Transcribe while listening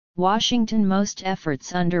Washington. Most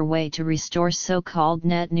efforts underway to restore so-called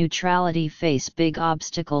net neutrality face big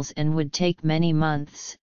obstacles and would take many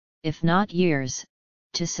months, if not years,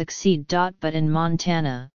 to succeed. But in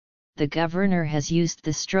Montana, the governor has used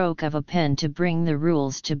the stroke of a pen to bring the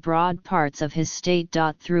rules to broad parts of his state.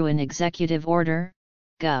 Through an executive order,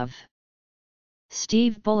 Gov.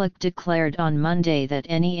 Steve Bullock declared on Monday that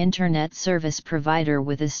any internet service provider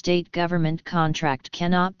with a state government contract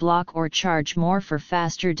cannot block or charge more for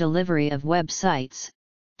faster delivery of websites,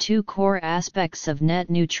 two core aspects of net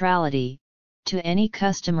neutrality, to any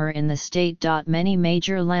customer in the state. Many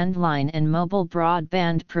major landline and mobile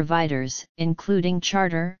broadband providers, including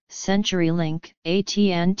Charter, CenturyLink,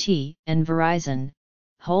 AT&T, and Verizon,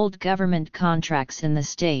 hold government contracts in the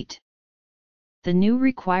state. The new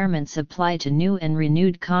requirements apply to new and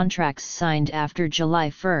renewed contracts signed after July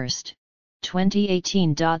 1,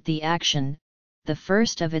 2018. The action, the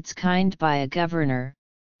first of its kind by a governor,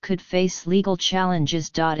 could face legal challenges.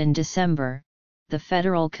 In December, the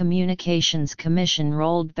Federal Communications Commission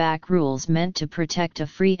rolled back rules meant to protect a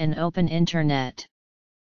free and open Internet.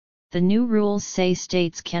 The new rules say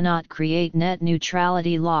states cannot create net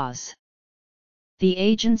neutrality laws. The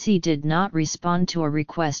agency did not respond to a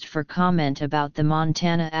request for comment about the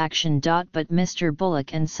Montana action. But Mr.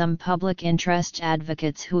 Bullock and some public interest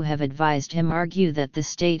advocates who have advised him argue that the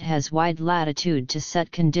state has wide latitude to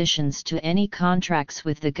set conditions to any contracts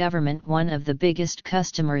with the government, one of the biggest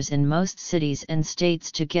customers in most cities and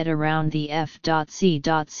states, to get around the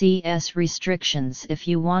F.C.CS restrictions. If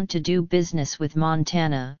you want to do business with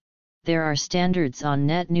Montana, there are standards on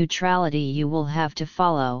net neutrality you will have to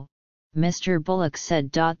follow, Mr. Bullock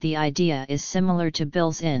said. The idea is similar to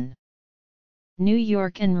bills in New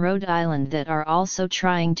York and Rhode Island that are also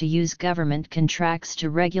trying to use government contracts to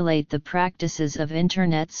regulate the practices of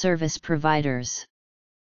Internet service providers.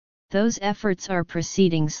 Those efforts are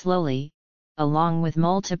proceeding slowly, along with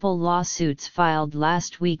multiple lawsuits filed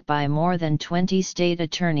last week by more than 20 state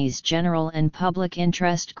attorneys general and public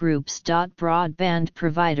interest groups. Broadband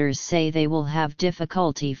providers say they will have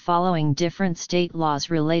difficulty following different state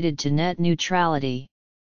laws related to net neutrality.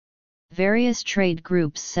 Various trade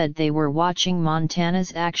groups said they were watching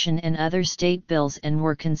Montana's action and other state bills and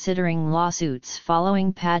were considering lawsuits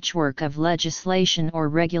following. Patchwork of legislation or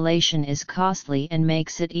regulation is costly and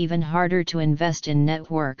makes it even harder to invest in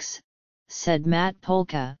networks, said Matt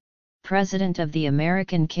Polka, president of the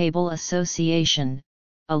American Cable Association,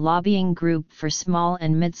 a lobbying group for small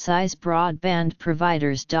and mid-size broadband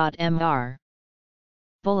providers. Mr.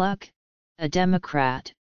 Bullock, a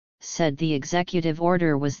Democrat, said the executive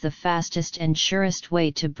order was the fastest and surest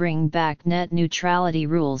way to bring back net neutrality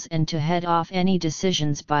rules and to head off any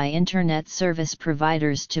decisions by Internet service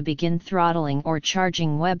providers to begin throttling or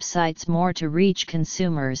charging websites more to reach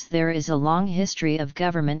consumers. There is a long history of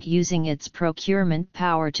government using its procurement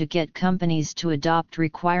power to get companies to adopt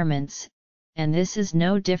requirements, and this is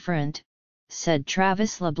no different, said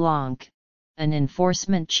Travis LeBlanc, an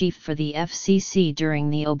enforcement chief for the FCC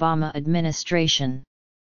during the Obama administration.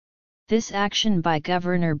 This action by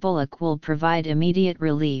Governor Bullock will provide immediate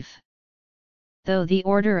relief. Though the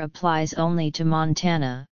order applies only to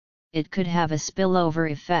Montana, it could have a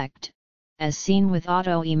spillover effect, as seen with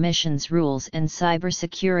auto emissions rules and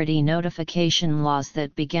cybersecurity notification laws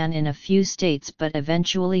that began in a few states but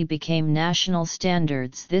eventually became national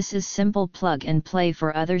standards. This is simple plug and play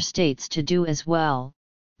for other states to do as well,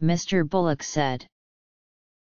 Mr. Bullock said.